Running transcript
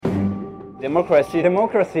Democracy.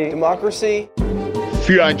 Democracy. Democracy.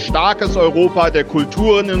 Für ein starkes Europa der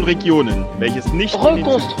Kulturen und Regionen, welches nicht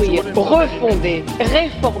reconstruire, refonder,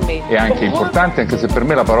 réformer. È anche importante, anche se per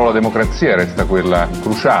me la parola democrazia resta quella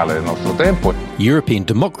cruciale nel nostro tempo. European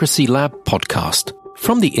Democracy Lab podcast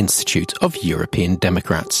from the Institute of European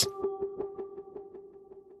Democrats.